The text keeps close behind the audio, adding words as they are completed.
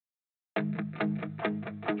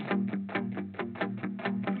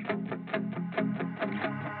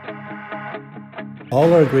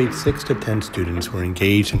All our grades 6 to 10 students were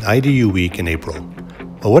engaged in IDU Week in April.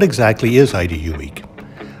 But what exactly is IDU Week?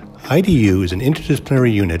 IDU is an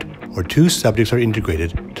interdisciplinary unit where two subjects are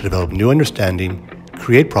integrated to develop new understanding,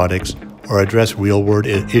 create products, or address real-world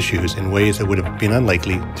issues in ways that would have been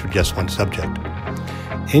unlikely through just one subject.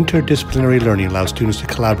 Interdisciplinary learning allows students to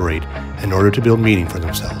collaborate in order to build meaning for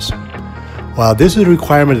themselves. While this is a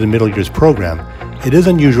requirement of the middle year's program, it is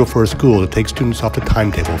unusual for a school to take students off the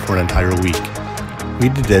timetable for an entire week. We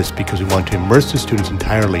did this because we want to immerse the students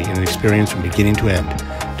entirely in an experience from beginning to end,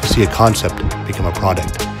 to see a concept become a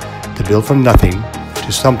product. To build from nothing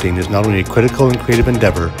to something is not only a critical and creative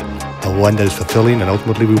endeavor, but one that is fulfilling and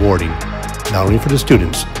ultimately rewarding, not only for the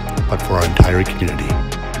students, but for our entire community.